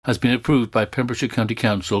has been approved by Pembrokeshire County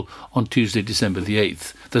Council on Tuesday, December the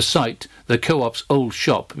 8th. The site, the Co-op's old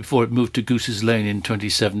shop before it moved to Goose's Lane in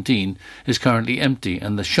 2017, is currently empty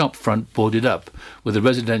and the shop front boarded up, with the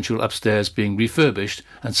residential upstairs being refurbished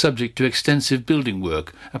and subject to extensive building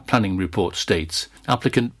work, a planning report states.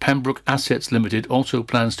 Applicant Pembroke Assets Limited also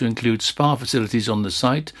plans to include spa facilities on the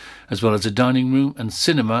site, as well as a dining room and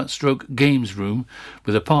cinema/games room,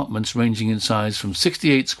 with apartments ranging in size from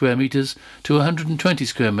 68 square metres to 120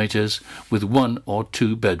 square metres, with 1 or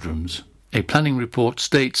 2 bedrooms. A planning report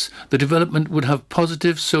states the development would have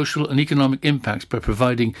positive social and economic impacts by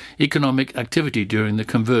providing economic activity during the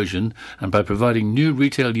conversion and by providing new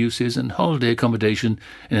retail uses and holiday accommodation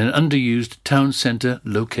in an underused town centre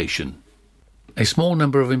location. A small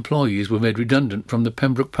number of employees were made redundant from the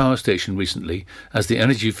Pembroke Power Station recently as the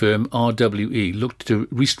energy firm RWE looked to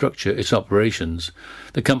restructure its operations.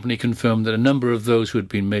 The company confirmed that a number of those who had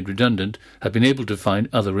been made redundant had been able to find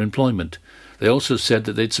other employment. They also said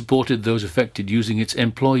that they'd supported those affected using its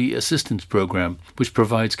Employee Assistance Programme, which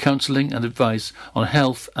provides counselling and advice on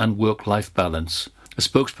health and work-life balance. A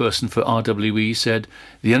spokesperson for RWE said,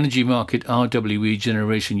 "The energy market RWE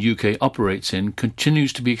Generation UK operates in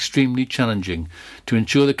continues to be extremely challenging. To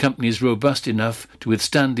ensure the company is robust enough to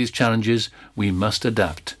withstand these challenges, we must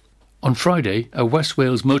adapt." On Friday, a West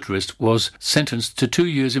Wales motorist was sentenced to 2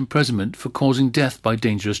 years imprisonment for causing death by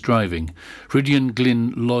dangerous driving. Rhydian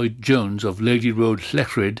Glyn Lloyd-Jones of Lady Road,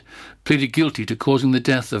 Llechryd, pleaded guilty to causing the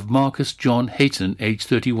death of Marcus John Hayton, aged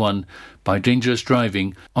 31, by dangerous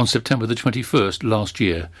driving on September the 21st last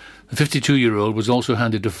year. The 52-year-old was also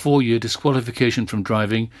handed a 4-year disqualification from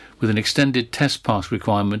driving with an extended test pass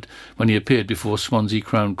requirement when he appeared before Swansea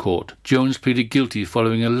Crown Court. Jones pleaded guilty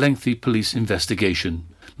following a lengthy police investigation.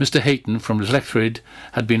 Mr. Hayton from Llechryd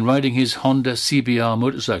had been riding his Honda CBR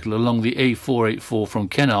motorcycle along the A484 from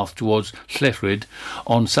Kenarth towards Llechryd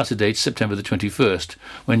on Saturday, September the 21st,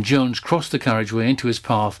 when Jones crossed the carriageway into his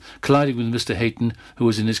path, colliding with Mr. Hayton, who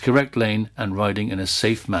was in his correct lane and riding in a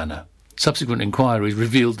safe manner. Subsequent inquiries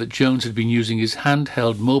revealed that Jones had been using his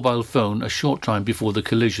handheld mobile phone a short time before the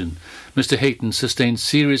collision. Mr. Hayton sustained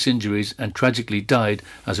serious injuries and tragically died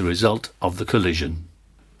as a result of the collision.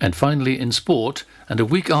 And finally, in sport, and a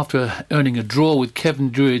week after earning a draw with Kevin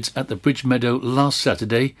Druids at the Bridge Meadow last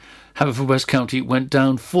Saturday, Haverfordwest County went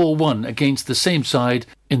down 4-1 against the same side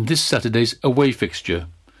in this Saturday's away fixture.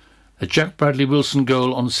 A Jack Bradley Wilson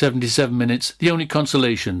goal on 77 minutes, the only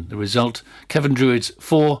consolation. The result, Kevin Druids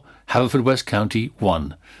 4, Haverfordwest County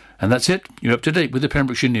 1. And that's it. You're up to date with the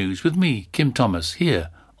Pembrokeshire News with me, Kim Thomas, here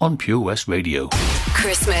on Pure West Radio.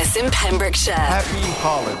 Christmas in Pembrokeshire. Happy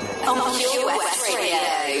holiday. On Pure West Radio.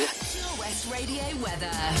 Pure West Radio weather.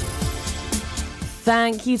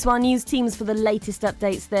 Thank you to our news teams for the latest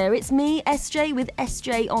updates there. It's me, SJ, with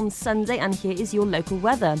SJ on Sunday, and here is your local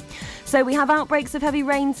weather. So we have outbreaks of heavy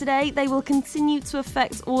rain today. They will continue to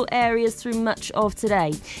affect all areas through much of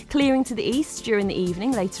today. Clearing to the east during the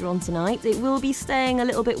evening later on tonight. It will be staying a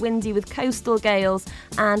little bit windy with coastal gales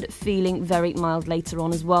and feeling very mild later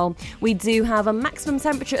on as well. We do have a maximum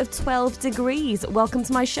temperature of 12 degrees. Welcome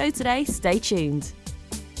to my show today. Stay tuned.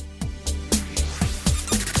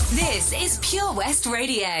 This is Pure West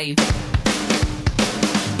Radio.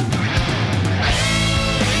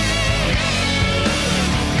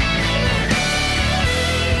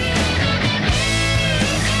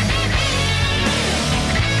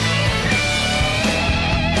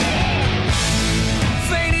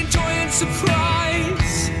 Fading joy and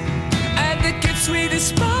surprise, and the gifts we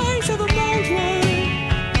despise are the moment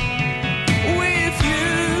with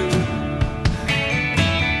you.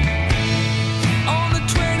 On the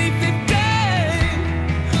 25th day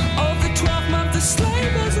of the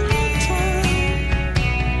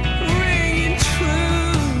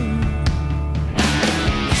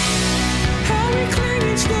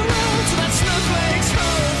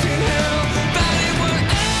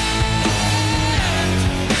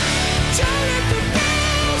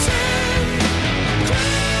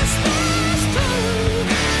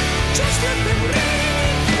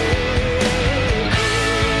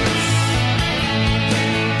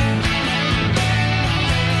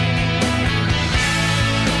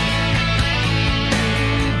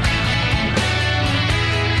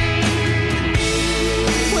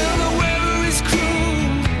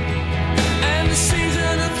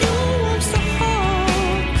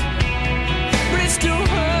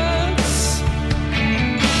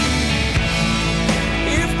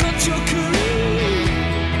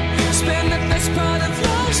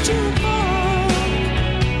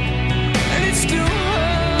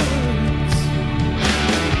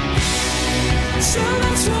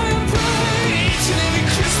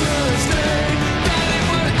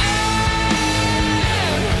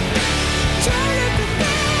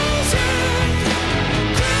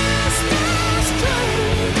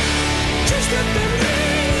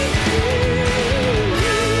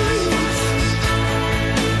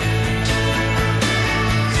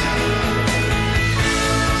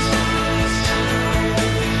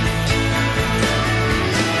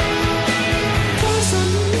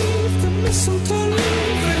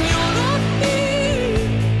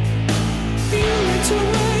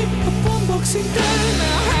away upon Boxing Day.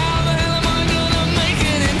 Now how the hell am I gonna make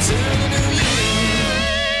it into the new year?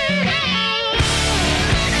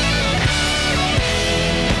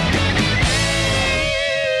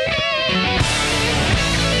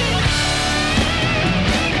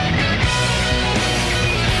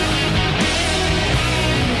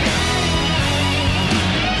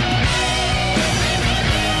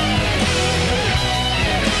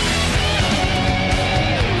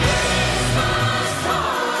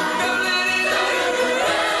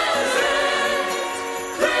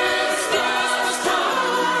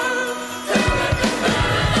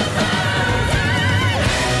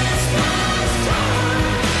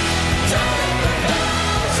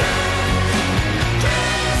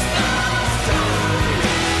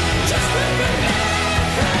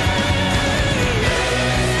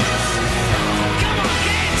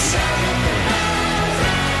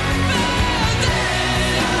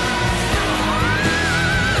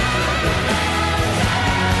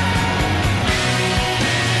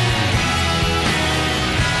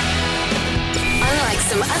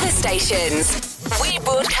 We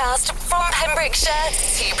broadcast from Pembrokeshire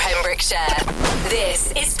to Pembrokeshire.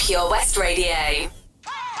 This is Pure West Radio.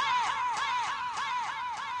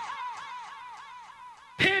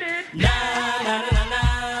 Hit it! Na na na na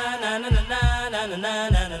na na na na na na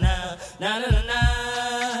na na na na na na.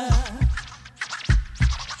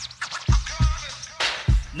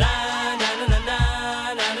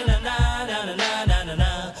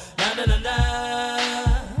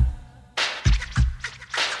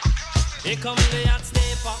 Here come the hot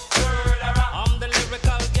stepper. I'm the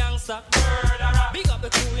lyrical gangster. Big up the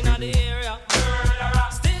crew in the area.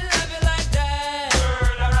 Still have it like that.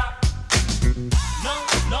 No,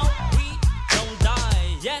 no, we don't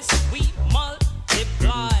die. Yes, we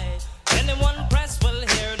multiply. Anyone press will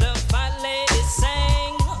hear the fat lady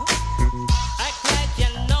sing. Act like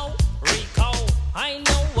you know Rico. I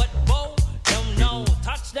know what Bo don't know.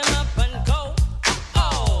 Touch them up and go.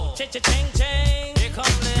 Oh, cha-cha-ching, ching. Here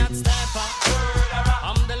come the hot stepper.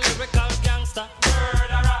 I'm the lyrical gangster.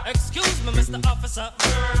 Excuse me, Mr. Officer.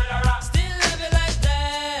 Still have it like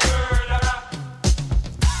that.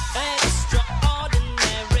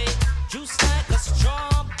 Extraordinary. Juice like a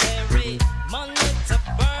strawberry. Money to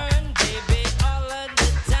burn, baby, all of the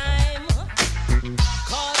time.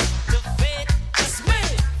 Cause the fit is me.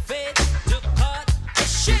 Fit to cut the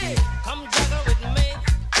shit. Come juggle with me.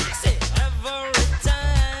 Fix it every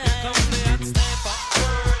time. Here come the hot stepper.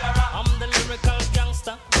 I'm the lyrical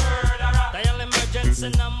gangster. Dial emergency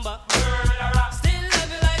number. Still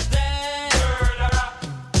have it like that.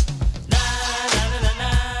 Na na na na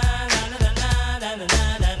na na na na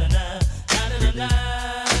na na na na na.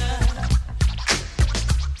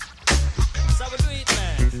 So we do it,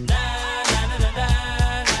 man. Na na na na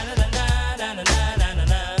na na na na na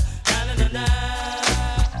na na na na.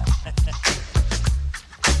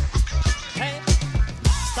 Hey,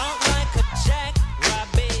 start like a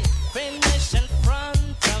jackrabbit, finish in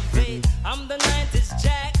front of it. I'm the 90s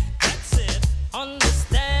Jack, that's it,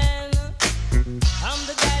 understand? I'm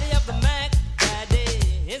the daddy of the Mac, daddy.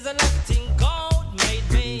 Is a thing God made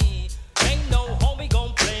me. Ain't no homie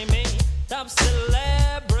gon' play me. Top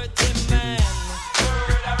celebrity man.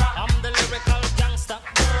 I'm the lyrical gangster.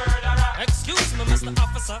 Excuse me, Mr.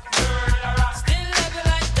 Officer. Still have it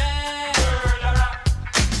like that.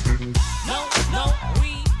 No, no,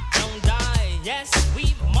 we don't die. Yes,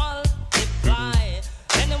 we multiply.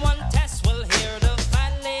 Anyone test will hear the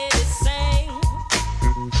fat lady sing.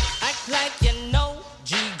 Act like you know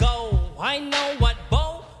G-Go. I know what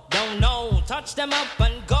Bo don't know. Touch them up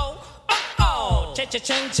and go. Oh,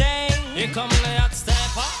 cha-cha-ching-ching. Here come the hot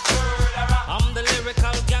stepper. I'm the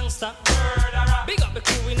lyrical gangster. Big up the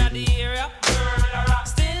crew in the area.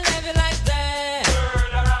 Still have it like that.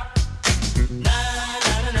 Na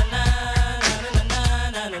na na na na na na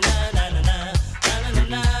na na na na na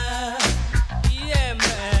na. Yeah,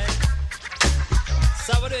 man.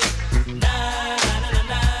 So we do it. Na na na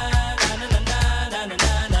na na na na na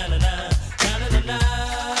na na na na na.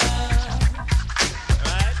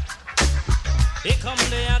 Right. Here come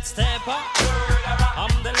the hot stepper.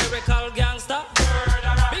 I'm the lyrical gangster.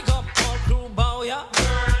 Big up all crew bow ya.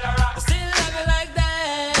 Still have it like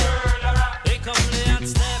that. Here come the hot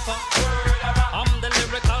stepper. I'm the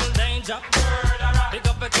lyrical danger. Big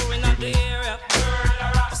up the crew in the area.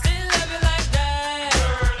 Still have it like that.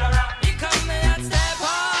 Here come the hot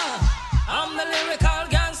stepper. I'm the lyrical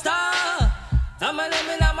gangster. I'm a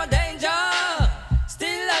living, I'm a danger.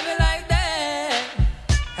 Still have it like that.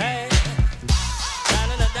 Hey, da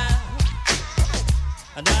da da da,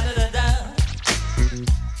 da da da da.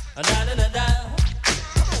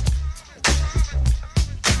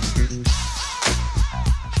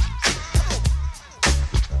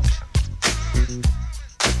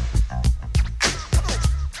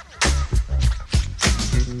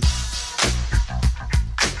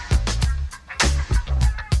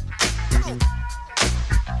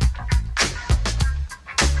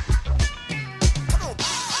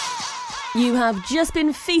 You have just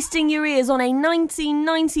been feasting your ears on a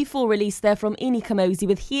 1994 release there from Ini Kamosi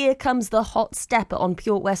with Here Comes the Hot Stepper on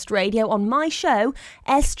Pure West Radio on my show,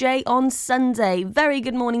 SJ on Sunday. Very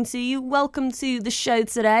good morning to you. Welcome to the show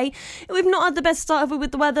today. We've not had the best start ever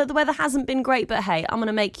with the weather. The weather hasn't been great, but hey, I'm going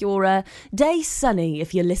to make your day sunny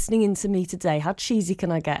if you're listening in to me today. How cheesy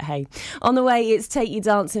can I get, hey? On the way, it's Take You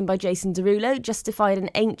Dancing by Jason Derulo, Justified and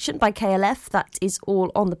Ancient by KLF. That is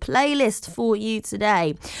all on the playlist for you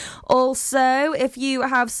today. Also, if you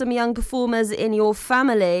have some young performers in your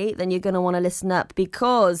family, then you're going to want to listen up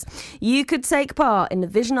because you could take part in a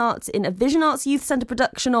Vision Arts Youth Centre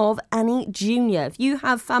production of Annie Junior. If you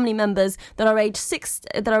have family members that are aged 6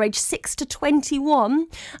 to 21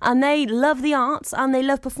 and they love the arts and they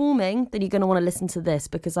love performing, then you're going to want to listen to this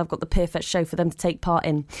because I've got the perfect show for them to take part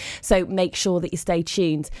in. So make sure that you stay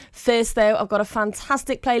tuned. First, though, I've got a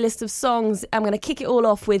fantastic playlist of songs. I'm going to kick it all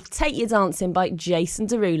off with Take You Dancing by Jason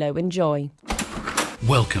Derulo. Enjoy.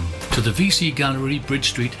 Welcome to the VC Gallery, Bridge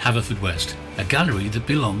Street, Haverfordwest, a gallery that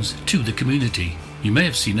belongs to the community. You may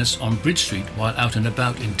have seen us on Bridge Street while out and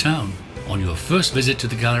about in town. On your first visit to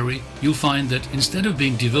the gallery, you'll find that instead of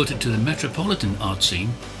being devoted to the metropolitan art scene,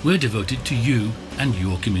 we're devoted to you and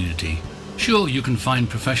your community. Sure, you can find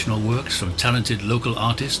professional works from talented local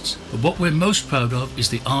artists, but what we're most proud of is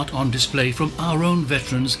the art on display from our own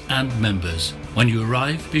veterans and members. When you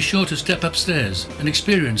arrive, be sure to step upstairs and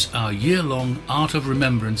experience our year-long Art of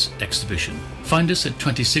Remembrance exhibition. Find us at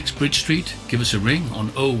 26 Bridge Street, give us a ring on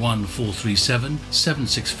 01437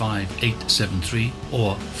 765 873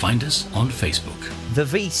 or find us on Facebook. The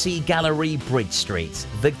VC Gallery, Bridge Street,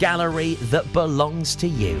 the gallery that belongs to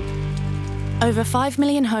you. Over 5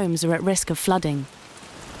 million homes are at risk of flooding,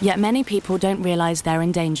 yet many people don't realise they're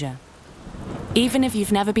in danger. Even if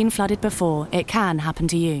you've never been flooded before, it can happen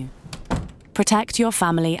to you. Protect your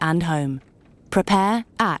family and home. Prepare,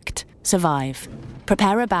 act, survive.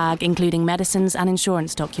 Prepare a bag including medicines and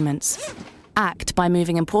insurance documents. Act by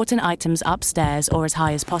moving important items upstairs or as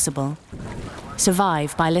high as possible.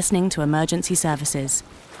 Survive by listening to emergency services.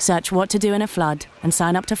 Search what to do in a flood and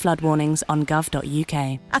sign up to flood warnings on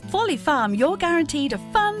gov.uk. At Folly Farm, you're guaranteed a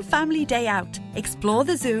fun family day out. Explore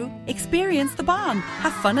the zoo, experience the barn,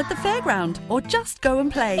 have fun at the fairground, or just go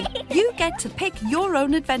and play. You get to pick your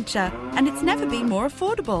own adventure, and it's never been more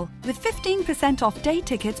affordable. With 15% off day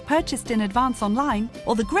tickets purchased in advance online,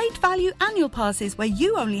 or the great value annual passes where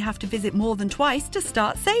you only have to visit more than twice to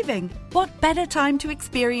start saving. What better time to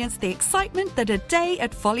experience the excitement that a day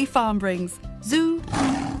at Folly Farm brings? Zoo,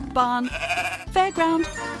 barn, fairground,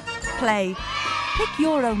 play. Pick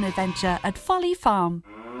your own adventure at Folly Farm.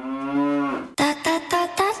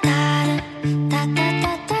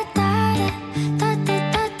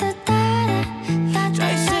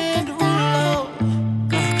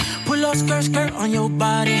 Pull up skirt on your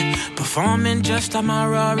body, performing just like my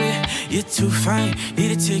Rari. You're too fine,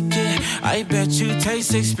 need a ticket. I bet you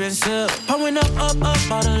taste expensive. Pouring up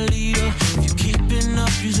about a liter. If you keeping up,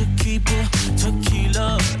 you should keep it.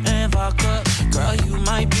 Tequila and vodka, girl, you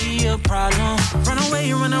might be a problem. Run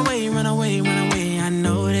away, run away, run away, run away. I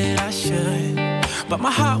know that I should, but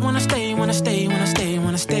my heart wanna stay, wanna stay, wanna stay,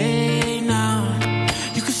 wanna stay now.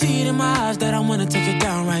 You can see it in my eyes that I wanna take it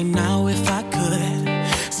down right now if I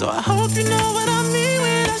could. So I hope you know what I mean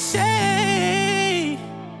when I say,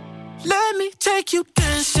 let me take you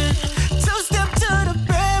dancing. Two-step to the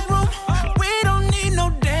bedroom. We don't need no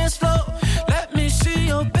dance floor. Let me see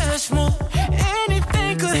your best move.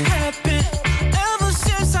 Anything could happen. Ever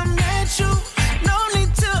since I met you, no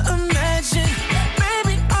need to imagine.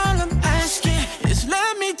 Baby, all I'm asking is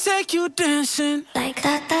let me take you dancing. Like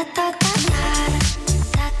that, that, that, that, that.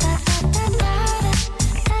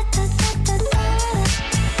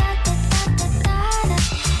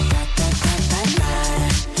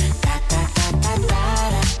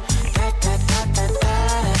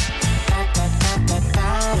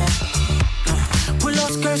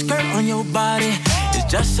 Skirt on your body. It's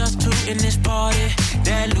just us two in this party.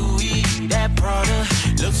 That Louis, that Prada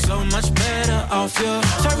looks so much better off you.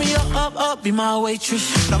 Turn me up, be my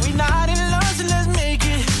waitress. No, we not in love, so let's make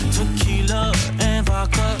it. Tequila and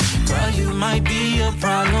vodka, girl, you might be a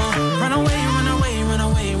problem. Run away, run away, run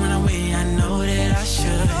away, run away. I know that I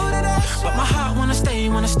should, but my heart wanna stay,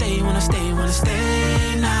 wanna stay, wanna stay, wanna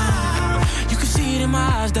stay now. You can see it in my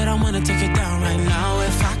eyes that I wanna take it down right now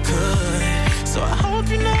if I could. So I hope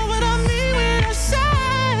you know what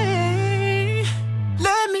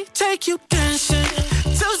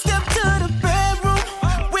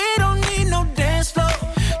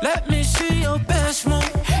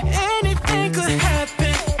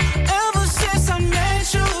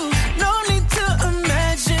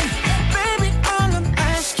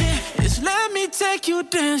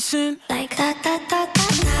dancing. Like da da da da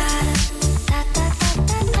da.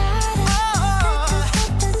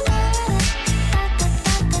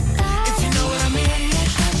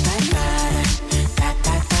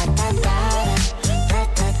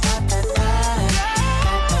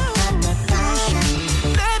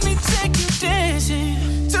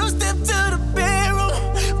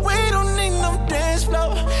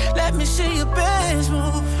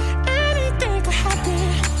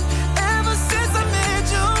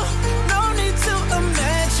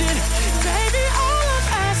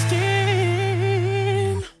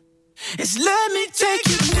 Let me take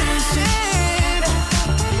you dancing.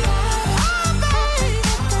 Oh, babe.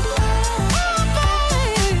 Oh,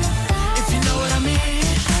 babe. If you know what I mean.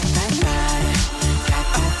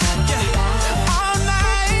 Yeah. All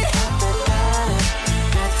night.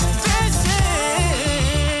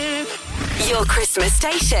 Dancing. Your Christmas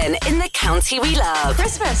station in the county we love.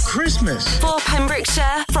 Christmas. For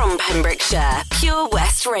Pembrokeshire, from Pembrokeshire. Pure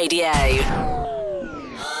West Radio.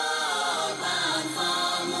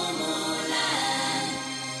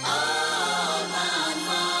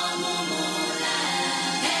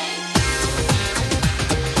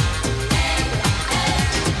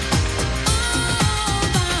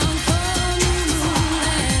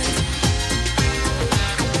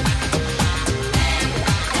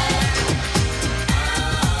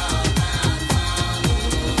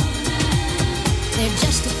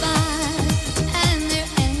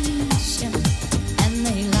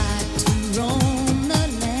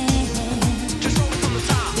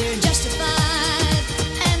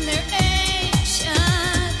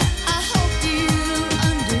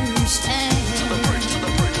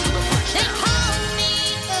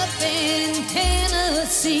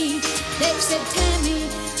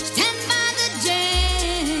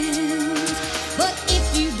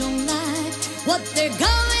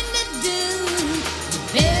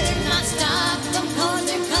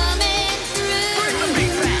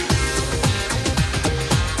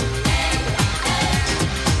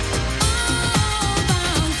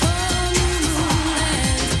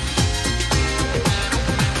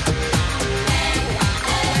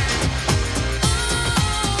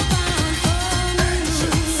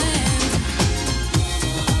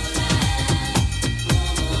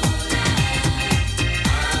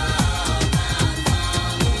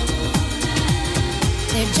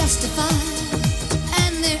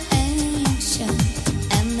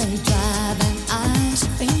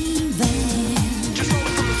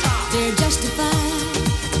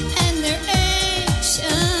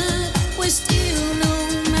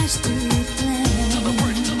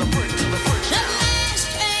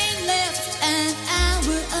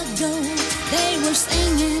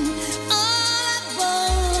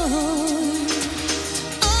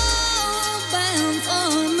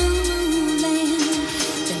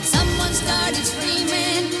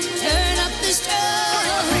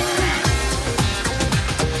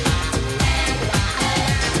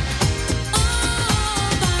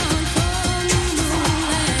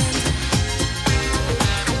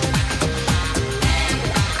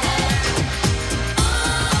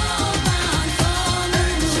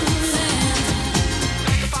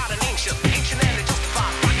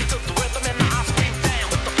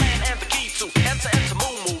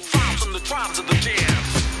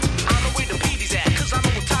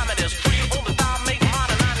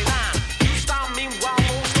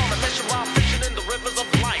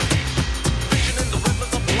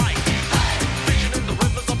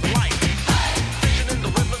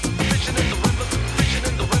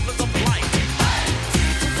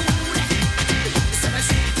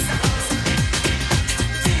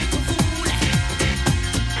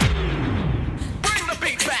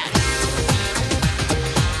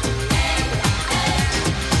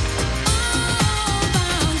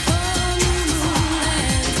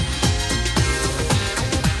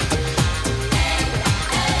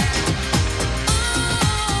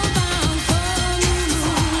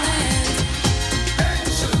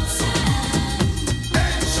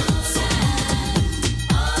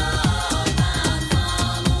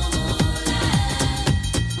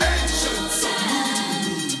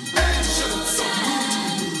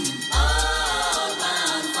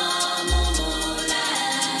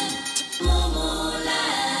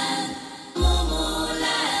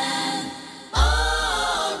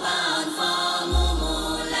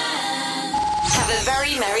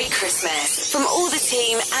 Merry Christmas from all the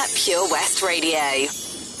team at Pure West Radio.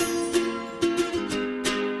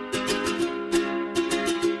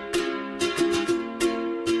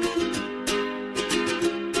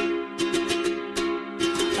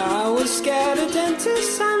 I was scared of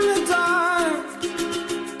dentists and the dark.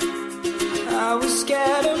 I was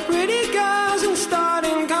scared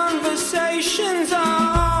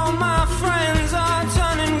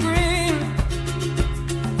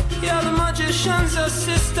Politicians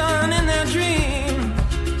assistant in their dream.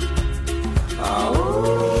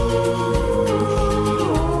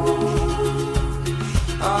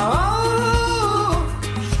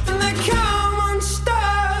 And they come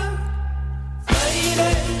unstuck.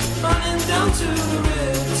 Lady, running down to the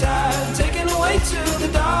riptide, taken away to the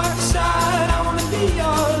dark side. I wanna be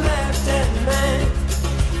your left-hand man.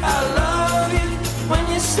 I love you when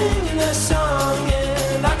you're singing that song,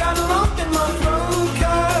 and I got a lump in my throat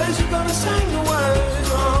 'cause you're gonna sing the words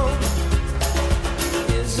wrong.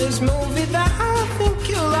 Is this movie that I think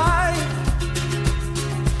you like?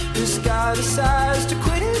 This guy decides to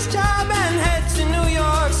quit his job and head to New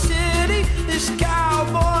York City. This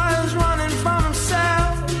cowboy's running from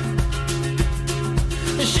himself.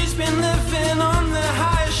 She's been living on the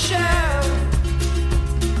highest shelf.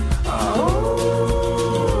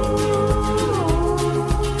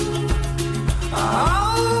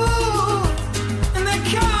 And they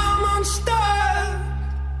come unstuck.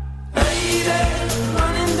 Lady,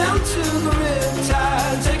 running down to the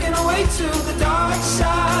riptide, taken away to the dark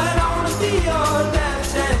side. I wanna be your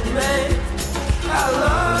left-hand man. I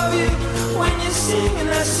love you when you're singing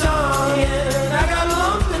that song, and I got a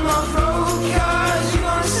lump in my throat 'cause you're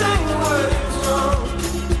gonna sing the words wrong.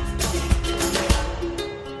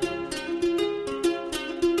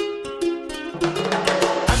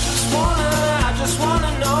 I just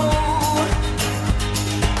wanna know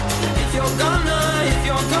if you're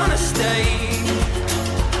gonna stay.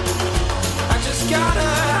 I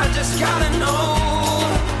just gotta know.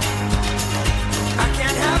 I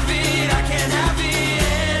can't have it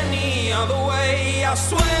any other way. I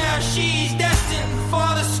swear she's destined for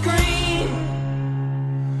the screen.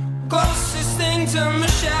 Closest thing to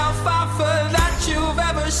Michelle Pfeiffer that you've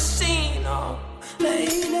ever seen. Oh,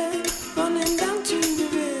 lady, running down to the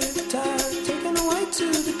riptide, taken away to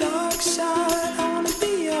the dark side. I wanna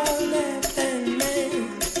be your left-hand man.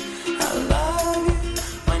 I love you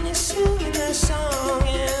when you're singing that song,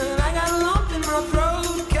 and I got a lump in my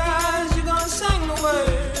throat 'cause you're gonna sing the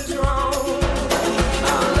words wrong.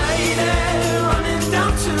 Oh, lady, running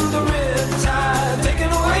down to the riptide, taken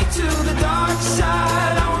away to the dark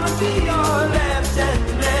side. I wanna be your left-hand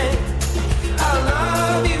man. I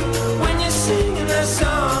love you when you're singing that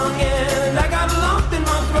song, and I got a lump in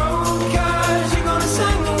my throat 'cause you're gonna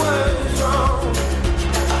sing the words wrong.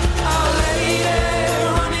 Oh, lady,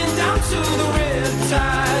 running down to the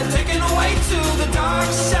riptide, taken away to the dark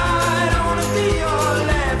side. I wanna be your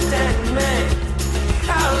left-hand man.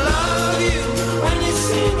 I love you when you're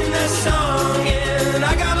singing that song, and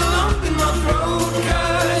I got a lump in my throat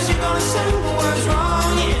 'cause you're gonna sing the words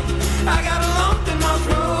wrong. Yeah, I got a lump in my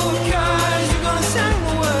throat 'cause you're gonna sing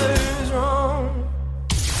the words wrong.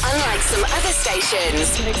 Unlike some other stations,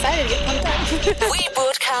 I'm excited to get pumped up. we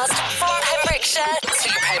broadcast from Pembrokeshire to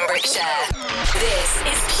Pembrokeshire. This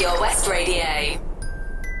is Pure West Radio.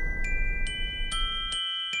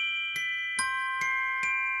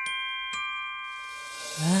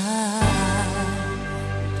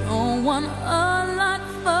 Don't want a lot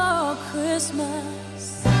for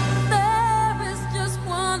Christmas. There is just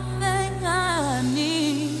one thing I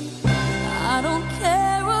need. I don't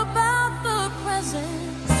care about the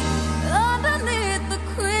presents underneath the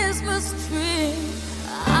Christmas tree.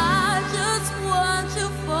 I just want you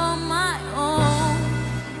for my own,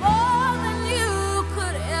 more than you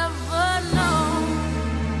could ever know.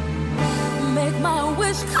 Make my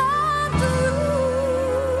wish come true.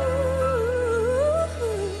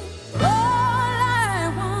 All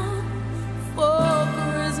I want for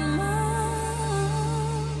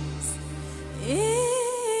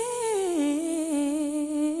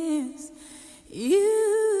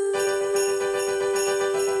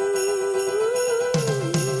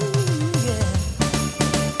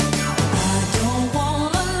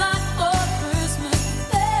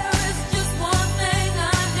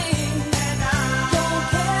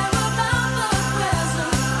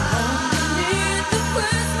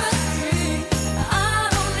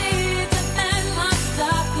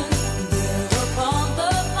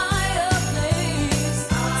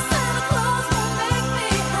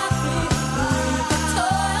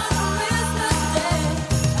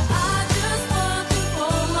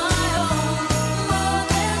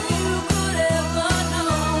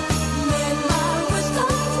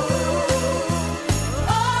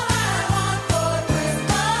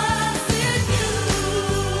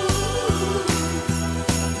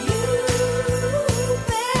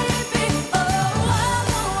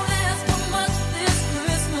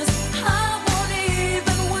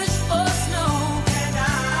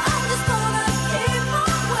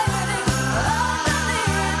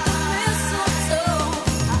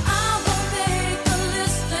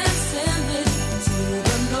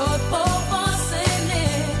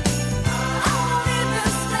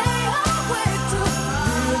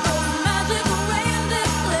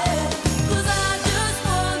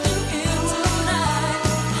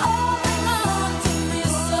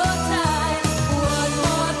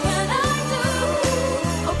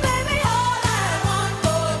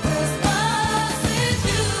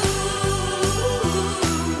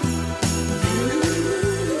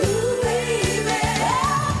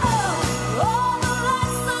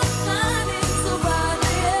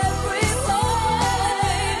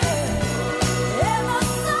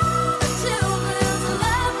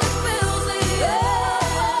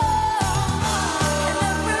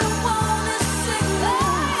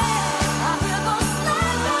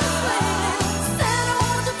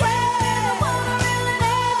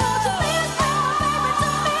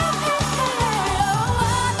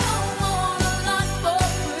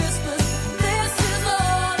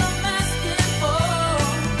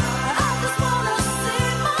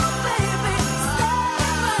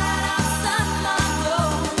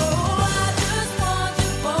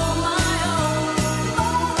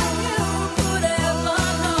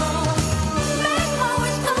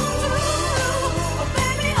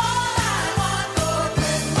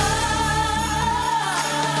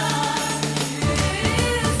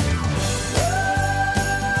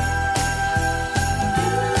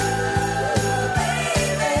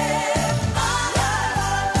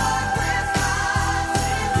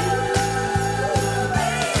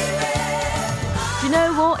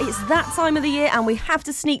that time of the year and we have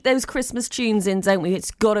to sneak those Christmas tunes in, don't we? It's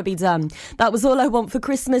got to be done. That was All I Want for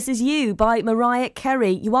Christmas Is You by Mariah Carey.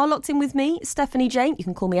 You are locked in with me, Stephanie Jane. You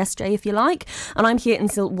can call me SJ if you like. And I'm here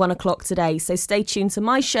until 1 o'clock today. So stay tuned to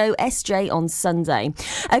my show, SJ on Sunday.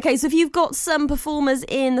 Okay, so if you've got some performers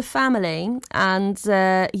in the family and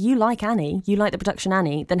you like Annie, you like the production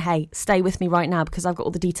Annie, then hey, stay with me right now because I've got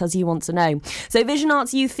all the details you want to know. So Vision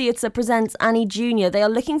Arts Youth Theatre presents Annie Junior. They are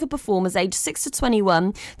looking for performers aged 6 to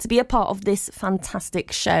 21 to be a part of this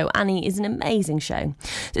fantastic show. Annie is an amazing show.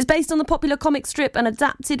 It's based on the popular comic strip and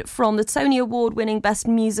adapted from the Tony Award-winning Best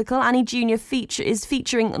Musical. Annie Junior is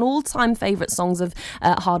featuring an all-time favourite songs of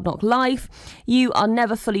Hard Knock Life, You Are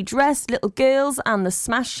Never Fully Dressed, Little Girls, and the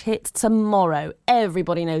smash hit Tomorrow.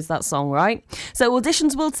 Everybody knows that song, right? So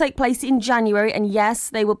auditions will take place in January, and yes,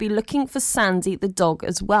 they will be looking for Sandy the dog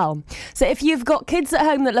as well. So if you've got kids at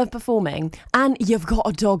home that love performing, and you've got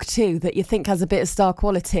a dog too that you think has a bit of star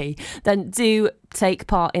quality, then do take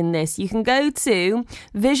part in this. You can go to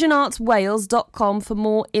visionartswales.com for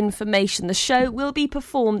more information. The show will be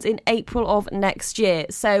performed in April of next year,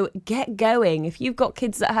 so get going. If you've got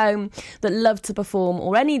kids at home that love to perform,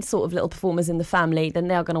 or any sort of little performers in the family, then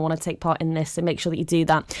they are going to want to take part in this, so make sure that you do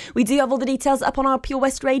that. We do have all the details up on our Pure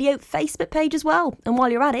West Radio Facebook page as well, and while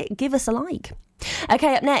you're at it, give us a like.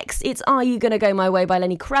 Okay, up next, it's Are You Gonna Go My Way by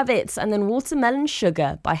Lenny Kravitz, and then Watermelon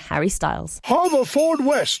Sugar by Harry Styles.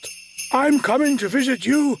 Haverfordwest, I'm coming to visit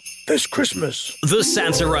you this Christmas. The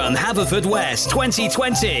Santa Run Haverfordwest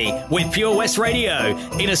 2020 with Pure West Radio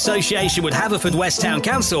in association with Haverfordwest Town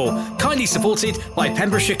Council, kindly supported by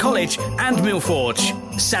Pembrokeshire College and Millforge.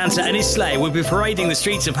 Santa and his sleigh will be parading the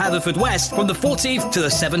streets of Haverfordwest from the 14th to the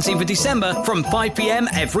 17th of December from 5 p.m.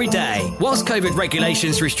 every day. Whilst COVID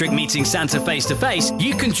regulations restrict meeting Santa face to face,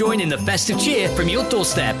 you can join in the festive cheer from your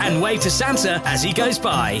doorstep and wave to Santa as he goes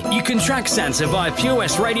by. You can track Santa via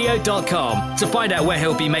purewestradio.com to find out where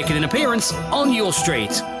he'll be making an appearance on your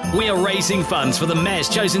street. We are raising funds for the Mayor's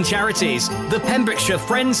chosen charities, the Pembrokeshire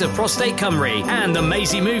Friends of Prostate Cymru and the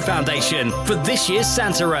Maisie Moo Foundation for this year's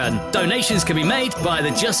Santa Run. Donations can be made via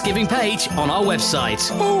the Just Giving page on our website.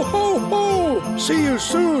 Ho, ho, ho! See you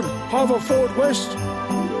soon, Haverfordwest.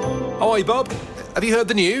 Oh, hi, Bob. Have you heard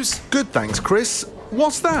the news? Good, thanks, Chris.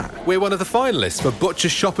 What's that? We're one of the finalists for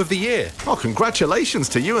Butcher's Shop of the Year. Oh, congratulations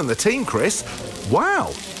to you and the team, Chris.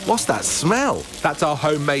 Wow, what's that smell? That's our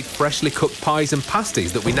homemade freshly cooked pies and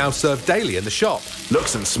pasties that we now serve daily in the shop.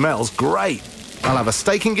 Looks and smells great. I'll have a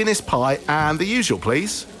steak and Guinness pie and the usual,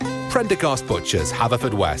 please. Prendergast Butchers,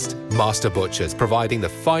 Haverfordwest. Master Butchers, providing the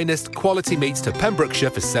finest quality meats to Pembrokeshire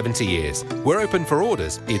for 70 years. We're open for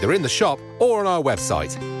orders, either in the shop or on our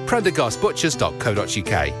website,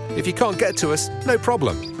 prendergastbutchers.co.uk. If you can't get to us, no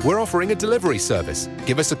problem. We're offering a delivery service.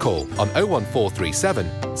 Give us a call on 01437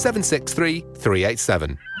 763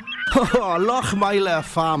 387. Oh, Lochmeyler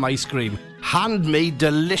Farm Ice Cream. Handmade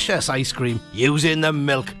delicious ice cream using the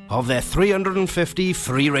milk of their 350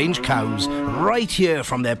 free-range cows right here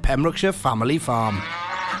from their Pembrokeshire family farm.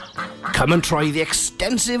 Come and try the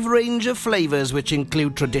extensive range of flavours which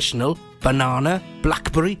include traditional, banana,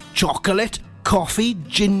 blackberry, chocolate, coffee,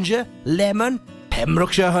 ginger, lemon,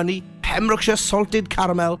 Pembrokeshire honey, Pembrokeshire salted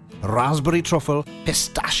caramel, raspberry truffle,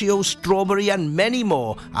 pistachio, strawberry and many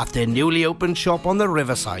more at their newly opened shop on the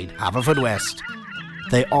Riverside, Haverfordwest.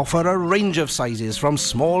 They offer a range of sizes from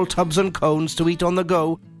small tubs and cones to eat on the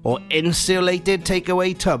go or insulated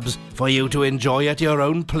takeaway tubs for you to enjoy at your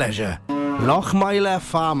own pleasure. Lochmeyler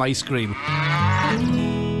Farm Ice Cream.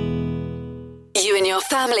 You and your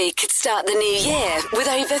family could start the new year with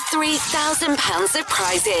over £3,000 of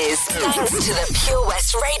prizes thanks to the Pure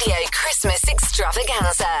West Radio Christmas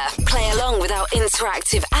Extravaganza. Play along with our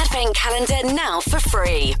interactive advent calendar now for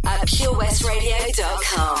free at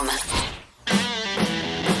purewestradio.com.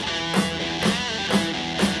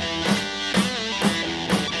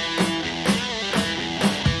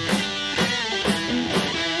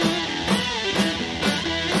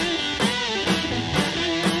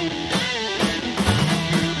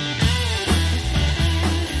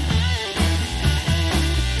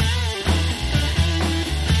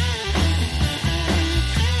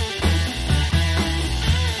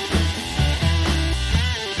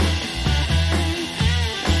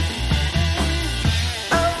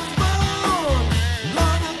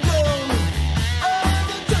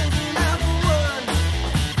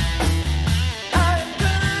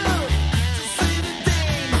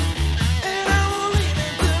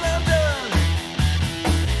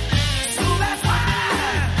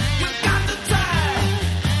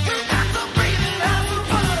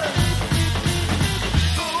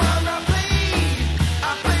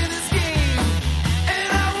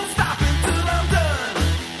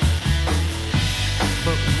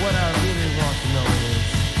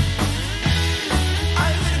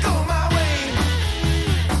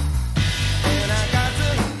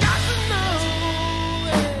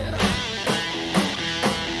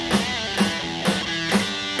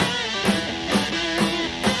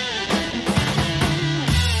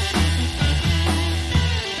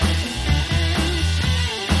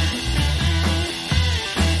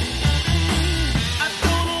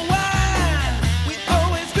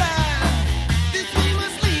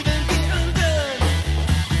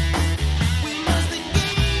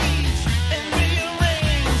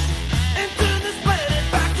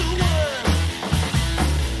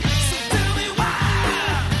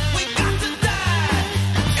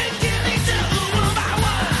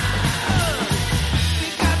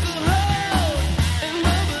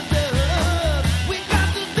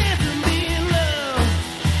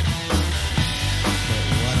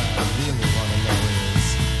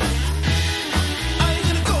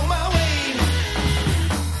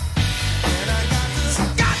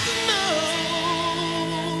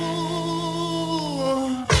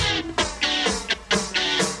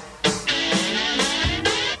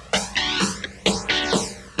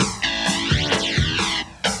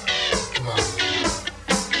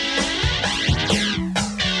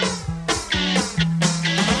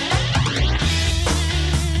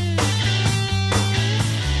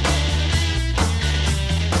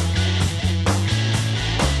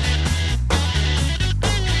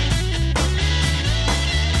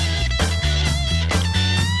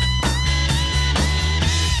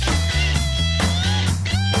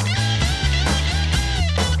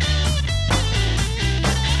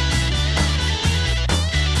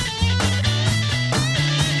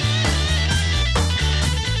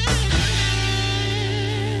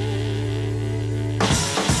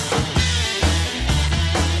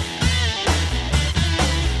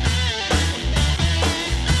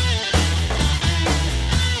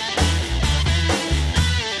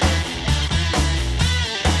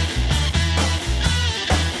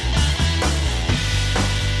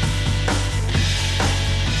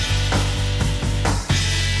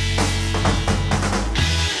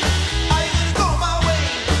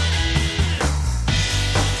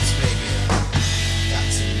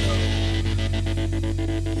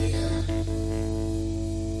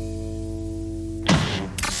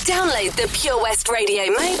 Download the Pure West Radio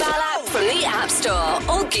mobile app from the App Store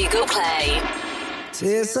or Google Play.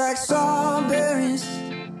 Tastes like strawberries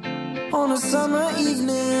on a summer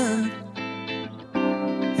evening,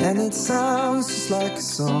 and it sounds just like a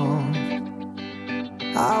song.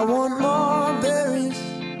 I want more berries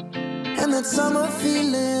and that summer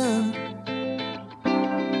feeling.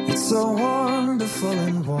 It's so wonderful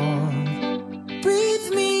and warm. Breathe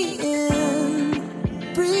me in,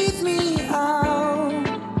 breathe me out.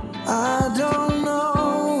 I don't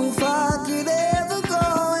know if I could ever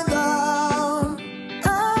go without.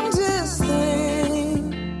 I'm just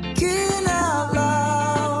thinking out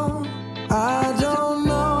loud. I don't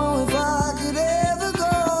know if I could ever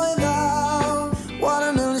go without.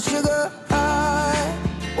 Watermelon sugar high,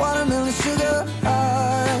 watermelon sugar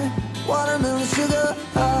high, watermelon sugar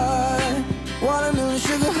high, watermelon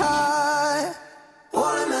sugar high,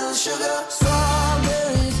 watermelon sugar.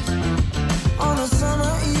 Strawberries on a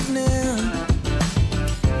summer evening.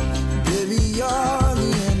 Baby, you're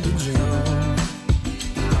the end of June.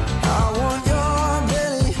 I want your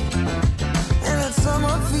belly and that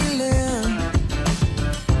summer feeling,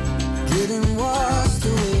 getting washed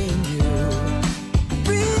away in you.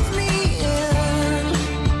 Breathe me in,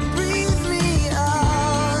 breathe me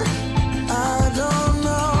out. I don't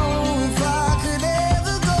know if I could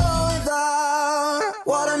ever go without.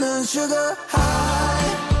 Watermelon sugar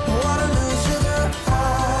high, watermelon sugar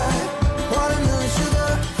high, watermelon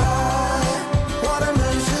sugar high,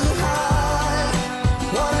 watermelon sugar high,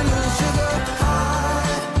 watermelon sugar high,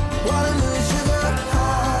 watermelon sugar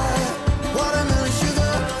high, watermelon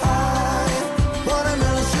sugar high,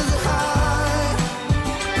 watermelon sugar high.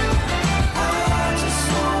 I just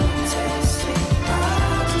wanna taste it, I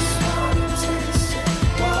just wanna taste it.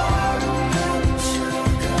 Watermelon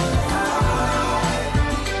sugar high.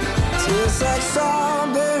 Tastes like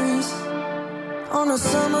strawberries on a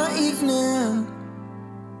summer evening,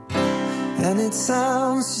 and it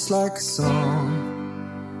sounds just like a song.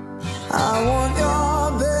 I want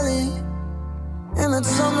your belly and that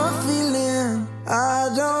summer feeling. I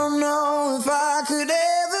don't know if I could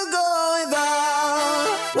ever go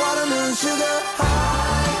without. Watermelon sugar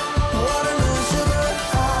high, watermelon sugar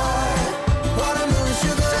high, watermelon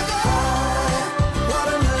sugar high,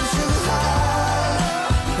 watermelon sugar high,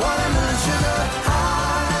 watermelon sugar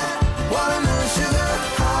high, watermelon sugar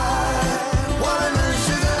high, watermelon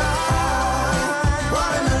sugar high,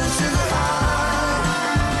 watermelon sugar high.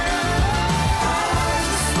 I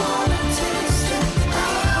just wanna taste it, I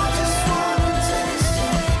just wanna taste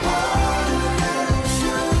it. Watermelon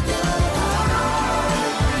sugar high.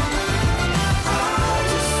 I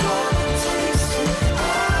just wanna taste it, I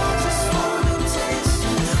just wanna taste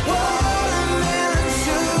it. Watermelon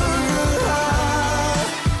sugar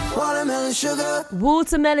high, watermelon sugar.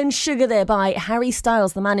 Watermelon Sugar there by Harry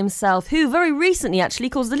Styles, the man himself, who very recently actually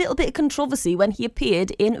caused a little bit of controversy when he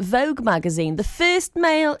appeared in Vogue magazine, the first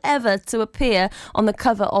male ever to appear on the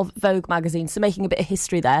cover of Vogue magazine, so making a bit of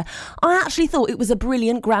history there. I actually thought it was a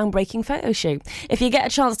brilliant, groundbreaking photo shoot. If you get a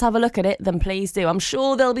chance to have a look at it, then please do. I'm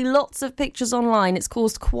sure there'll be lots of pictures online. It's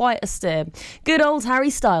caused quite a stir. Good old Harry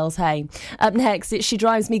Styles, hey. Up next, it's She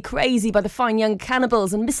Drives Me Crazy by the Fine Young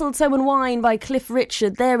Cannibals and Mistletoe and Wine by Cliff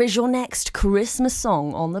Richard. There is your next Christmas song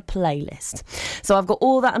on the playlist. So I've got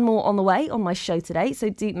all that and more on the way on my show today, so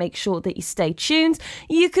do make sure that you stay tuned.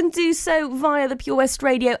 You can do so via the Pure West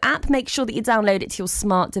Radio app. Make sure that you download it to your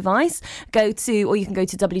smart device. You can go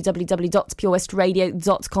to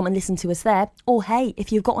www.purewestradio.com and listen to us there. Or hey,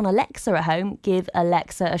 if you've got an Alexa at home, give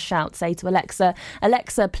Alexa a shout. Say to Alexa,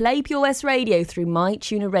 Alexa, play Pure West Radio through My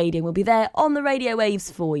Tuner Radio, and we'll be there on the radio waves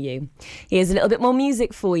for you. Here's a little bit more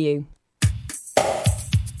music for you.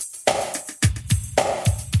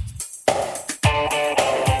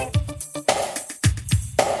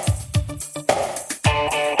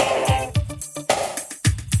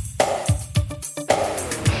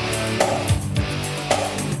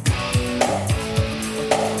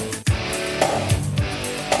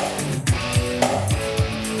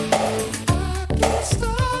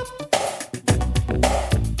 Stop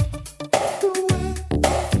the way I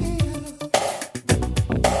feel.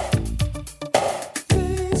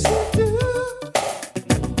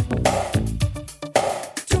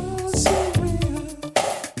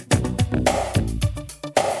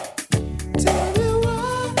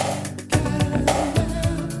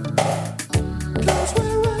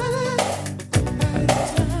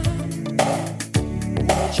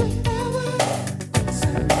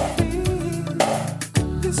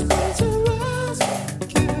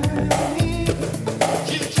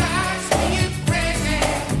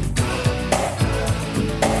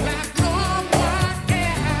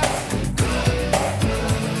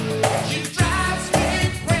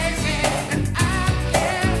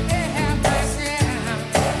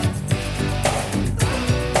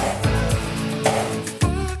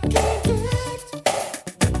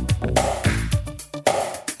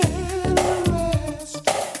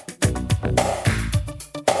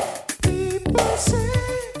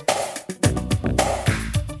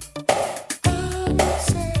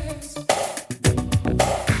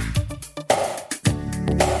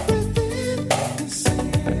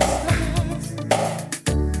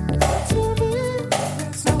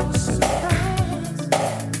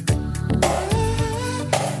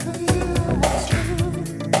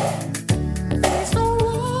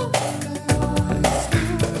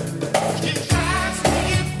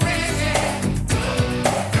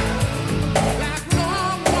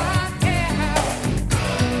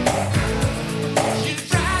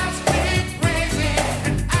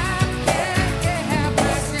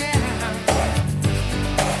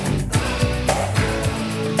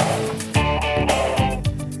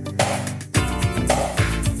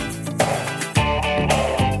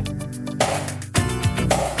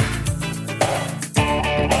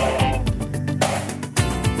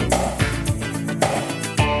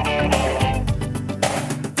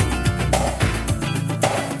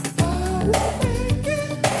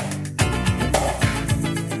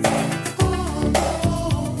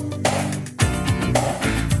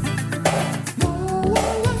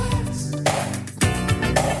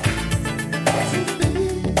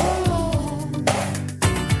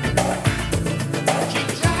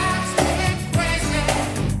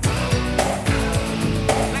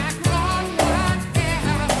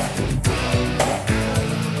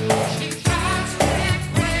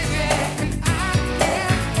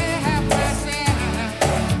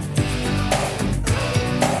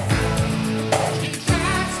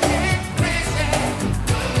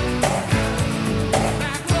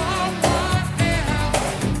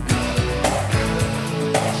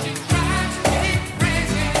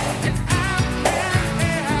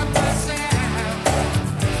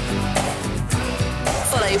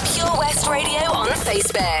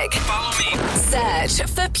 Facebook. Follow me. Search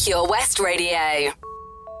for Pure West Radio.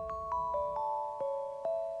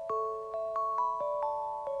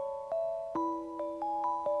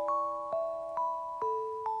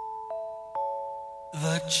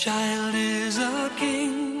 The child is a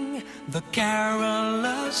king, the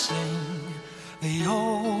carolers sing. The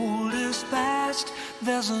old is past,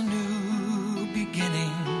 there's a new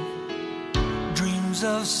beginning. Dreams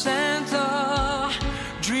of Santa,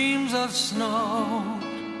 dreams of snow.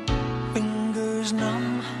 Fingers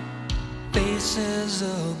numb, faces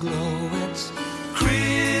aglow. It's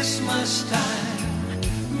Christmas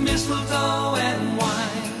time, mistletoe and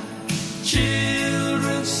wine.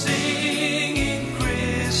 Children singing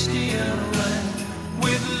Christian rhyme,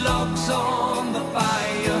 with logs on the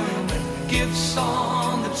fire and gifts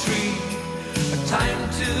on the tree. A time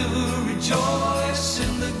to rejoice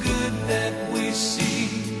in the good that we see.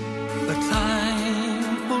 A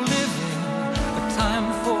time for living, a time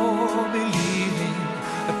for believing,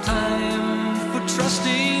 a time for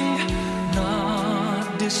trusting,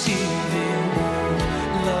 not deceiving.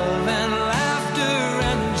 Love and laughter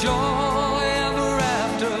and joy ever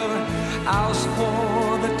after. Ours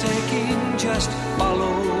for the taking, just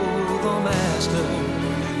follow the master.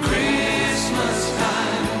 Christmas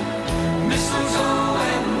time, mistletoe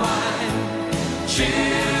and wine.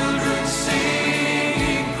 Children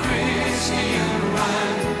sing Christian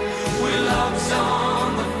rhyme, with logs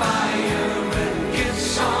on the fire and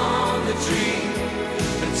gifts on the tree.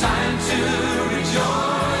 A time to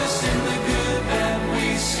rejoice in the good that we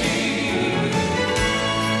see.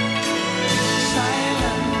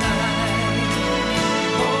 Silent night,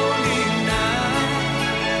 holy night.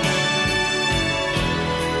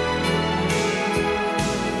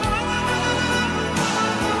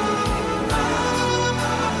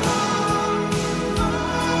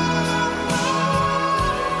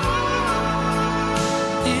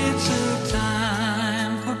 It's a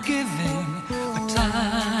time for giving, a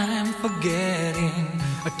time for getting,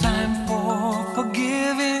 a time for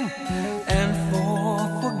forgiving and for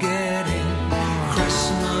forgetting.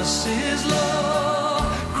 Christmas is love,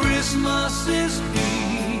 Christmas is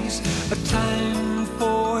peace, a time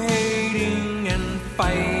for hating and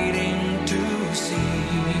fighting to cease.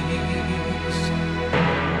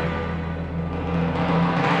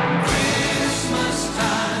 Christmas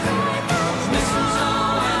time,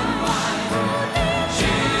 mistletoe and wine.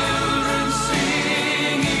 Children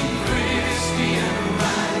singing Christian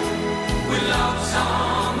rhyme, with logs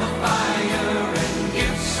on the fire and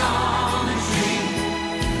gifts on the tree.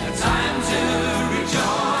 A time to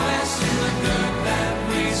rejoice in the good that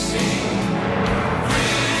we see.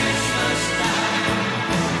 Christmas time,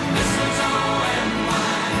 mistletoe and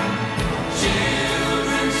wine.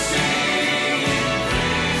 Children singing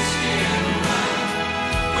Christian rhyme,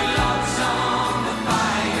 with logs on the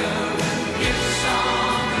fire and gifts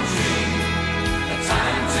on the tree. A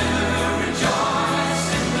time to rejoice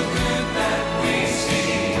in the good that we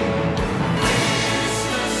see.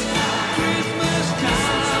 Christmas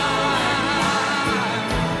time,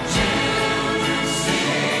 children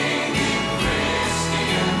singing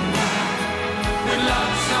Christian rhyme, with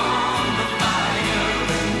logs on the fire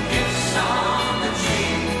and gifts on the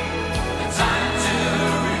tree. A time to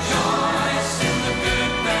rejoice in the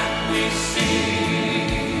good that we see.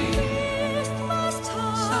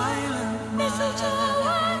 Silent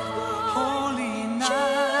night, holy night.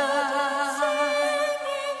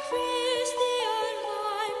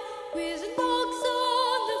 With logs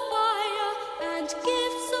on the fire and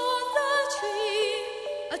gifts on the tree,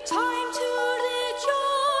 a time to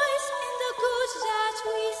rejoice in the good that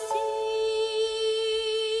we see.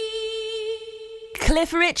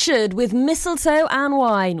 Cliff Richard with Mistletoe and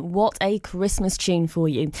Wine. What a Christmas tune for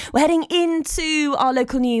you. We're heading into our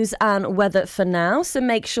local news and weather for now, so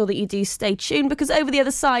make sure that you do stay tuned, because over the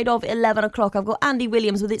other side of 11 o'clock I've got Andy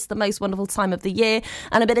Williams with It's the Most Wonderful Time of the Year,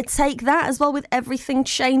 and a bit of Take That as well with Everything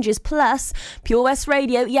Changes, plus Pure West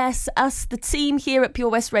Radio. Yes, us, the team here at Pure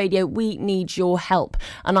West Radio, we need your help,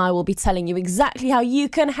 and I will be telling you exactly how you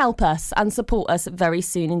can help us and support us very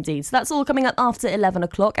soon indeed. So that's all coming up after 11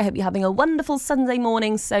 o'clock. I hope you're having a wonderful Sunday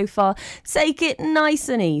morning so far. Take it nice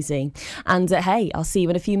and easy. And hey, I'll see you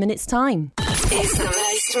in a few minutes' time. It's the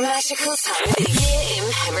most magical time of the year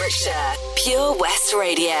in Pembrokeshire. Pure West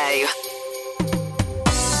Radio.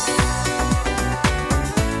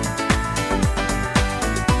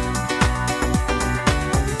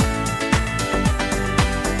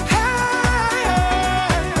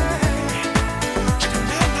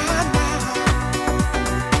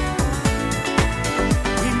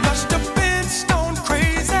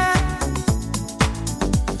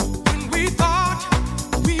 We thought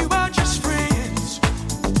we were just friends.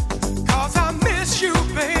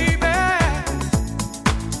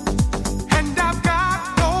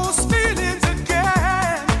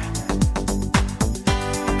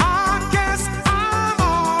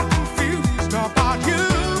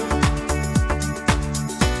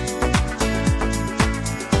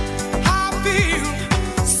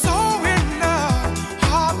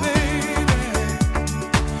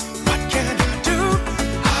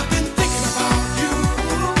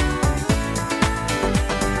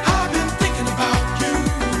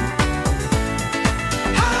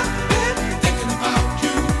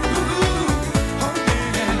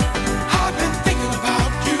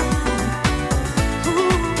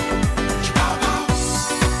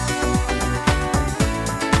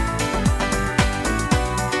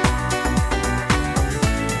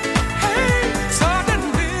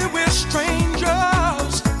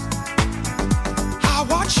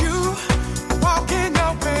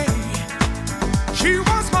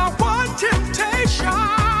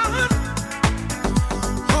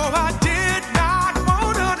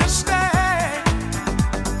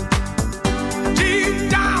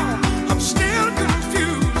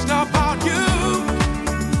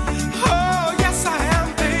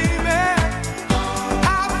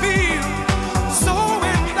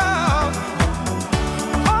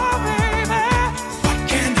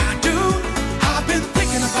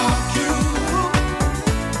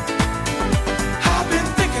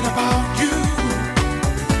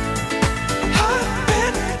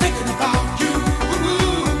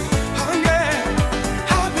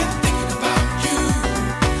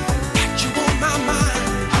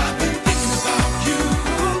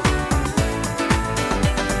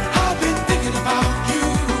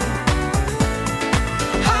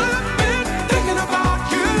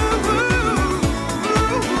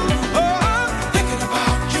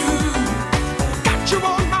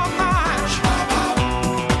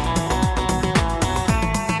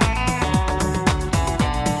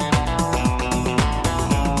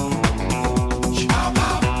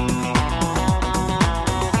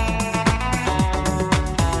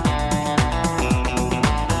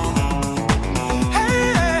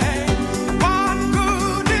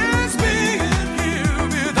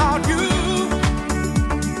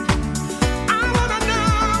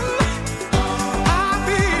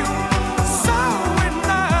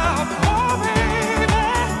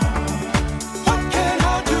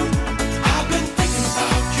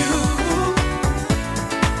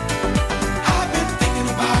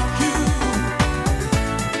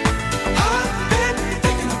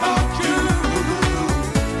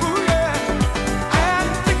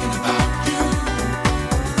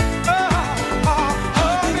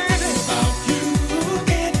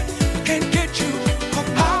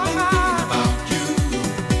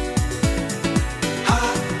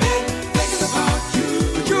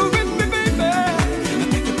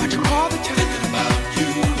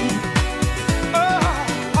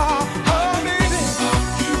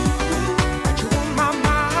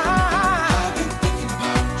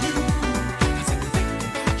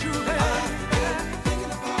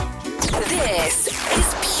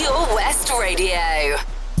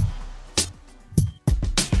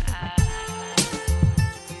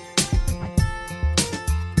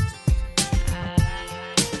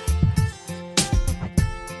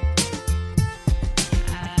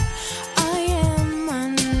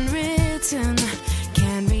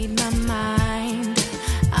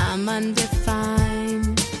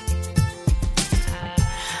 undefined.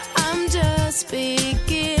 I'm just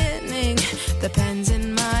beginning, the pen's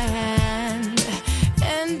in my hand,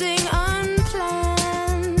 ending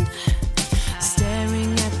unplanned.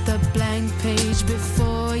 Staring at the blank page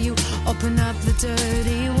before you, open up the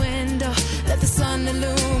dirty window, let the sun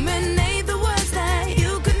illuminate the words that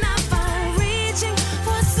you could not find. Reaching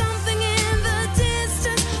for something in the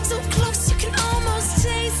distance, so close you can almost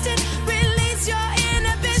taste it. Release your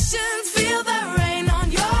inhibitions, feel the rain on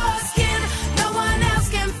your skin. No one else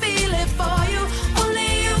can feel it for you, only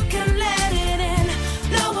you can let it in.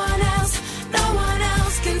 No one else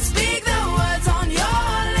can speak the words on your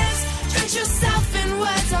lips. Drench yourself in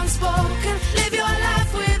words unspoken, live your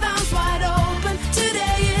life with arms wide open.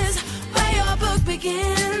 Today is where your book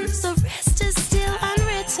begins, the rest is still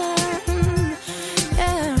unwritten.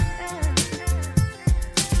 Yeah.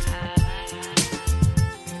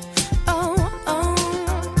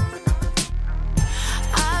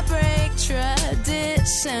 I break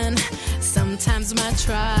tradition. Sometimes my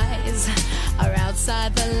tries are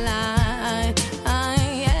outside the line.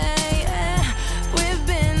 We've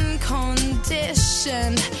been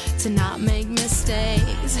conditioned to not make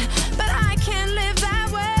mistakes, but I can't live that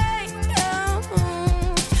way. No.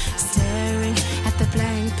 Staring at the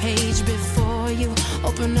blank page before you,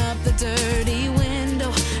 open up the dirty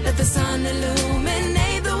window, let the sun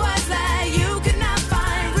illuminate the words that you could not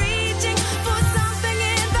find. Reaching for something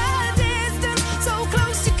in the distance, so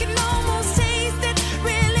close you can almost taste it.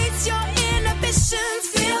 Release your inhibitions,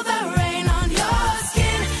 feel the rain on your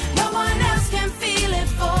skin. No one else can feel it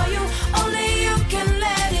for you, only you can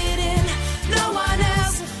let it in. No one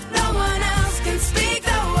else can speak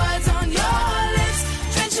the words on your lips.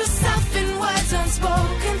 Drench yourself in words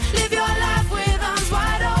unspoken, live your life with arms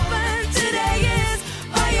wide open. Today is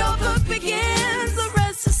where your book begins, the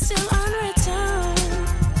rest is still unwritten.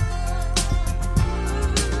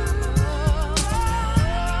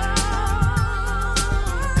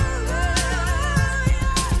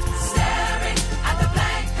 Staring at the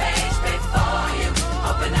blank page before you,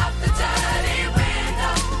 open up the dirty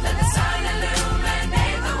window, let the sun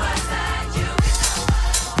illuminate the words that you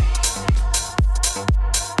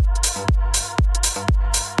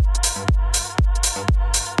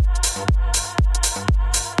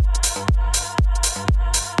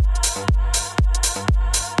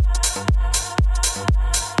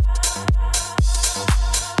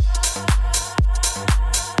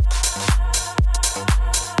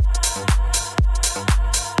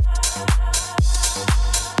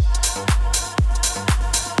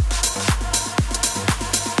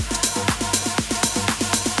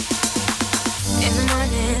In the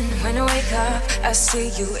morning, when I wake up, I see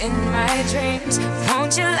you in my dreams.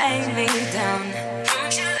 Won't you lay me down?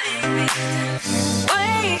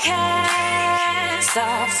 We can't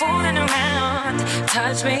stop fooling around.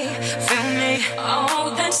 Touch me, feel me,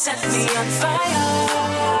 oh, then set me on fire.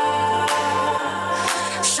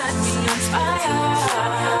 Set me on fire.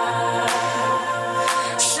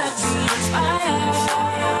 Set me on fire.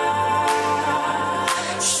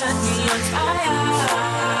 Set me on fire.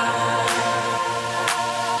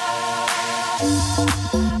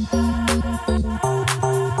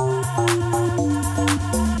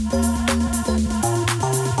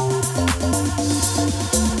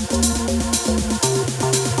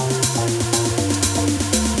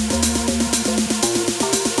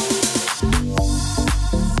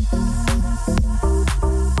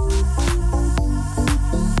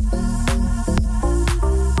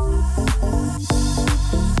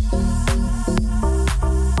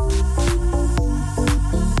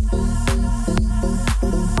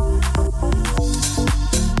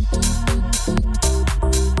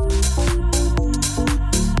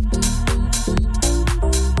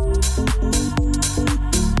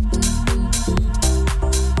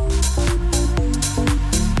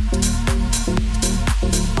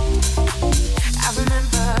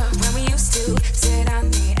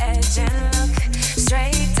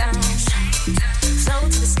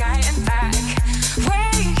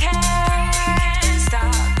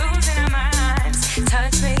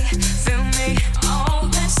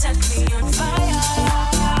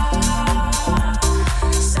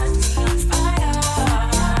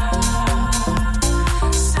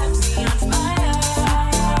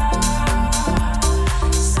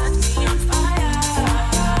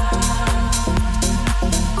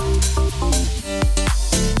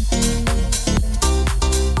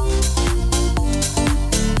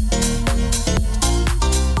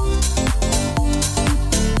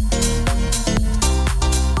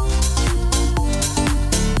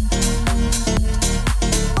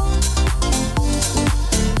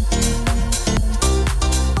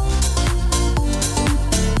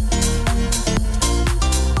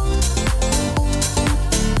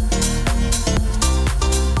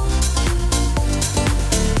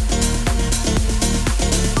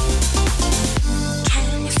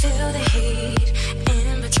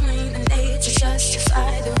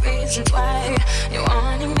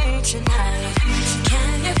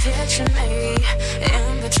 picture me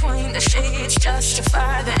in between the sheets.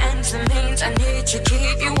 Justify the ends and means. I need to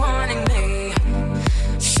keep you wanting me.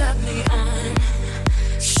 Set me on,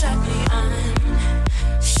 set me on,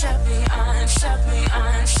 set me on, set me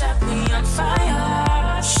on, set me on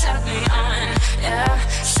fire. Set me on, yeah,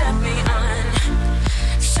 set me on,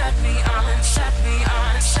 set me on, set me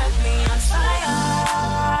on, set me on fire.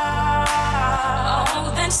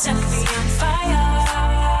 Oh, then set me on fire.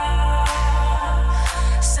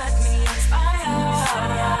 Set me on fire.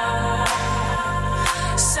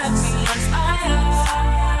 Set me on fire.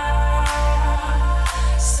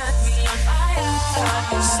 Set me on fire.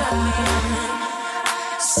 Set me on.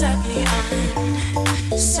 Set me on.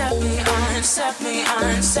 Set me on. Set me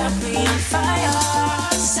on. Set me on fire.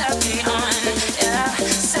 Set me on. Yeah.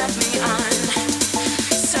 Set me on.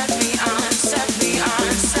 Set me on. Set me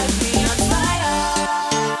on. Set me on fire.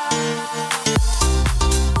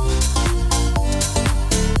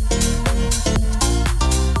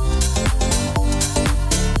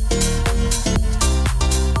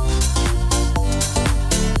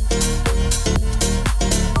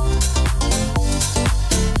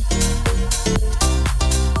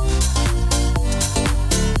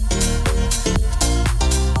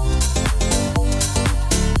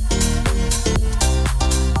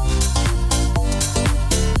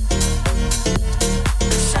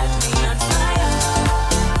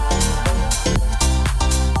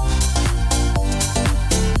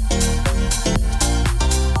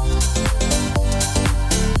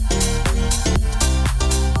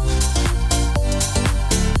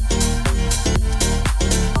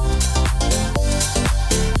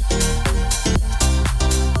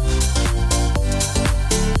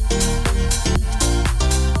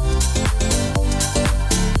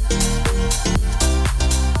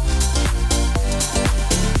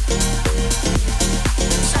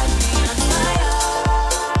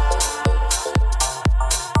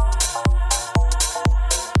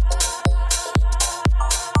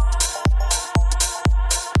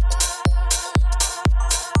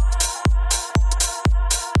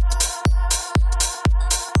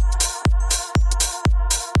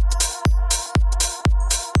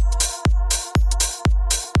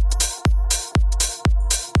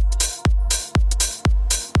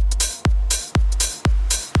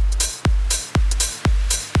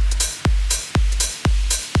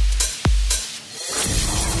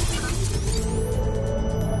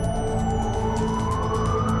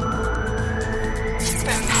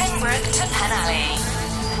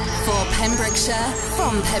 Pembrokeshire,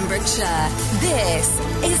 from Pembrokeshire, this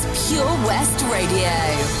is Pure West Radio.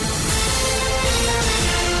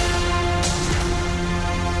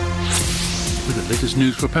 With the latest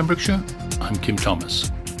news for Pembrokeshire, I'm Kim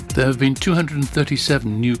Thomas. There have been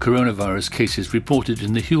 237 new coronavirus cases reported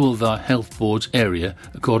in the Hywel Dda Health Board's area,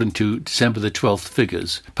 according to December the 12th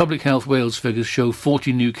figures. Public Health Wales figures show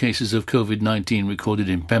 40 new cases of COVID-19 recorded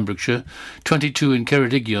in Pembrokeshire, 22 in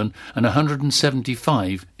Ceredigion and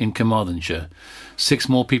 175 in Carmarthenshire. 6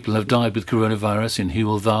 more people have died with coronavirus in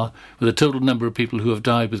Hywel Dda, with a total number of people who have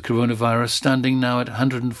died with coronavirus standing now at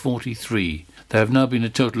 143. There have now been a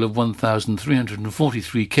total of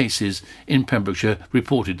 1,343 cases in Pembrokeshire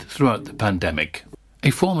reported throughout the pandemic. A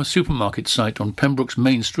former supermarket site on Pembroke's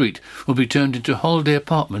Main Street will be turned into holiday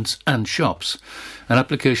apartments and shops. An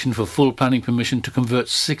application for full planning permission to convert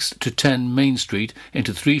 6 to 10 Main Street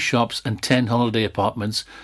into 3 shops and 10 holiday apartments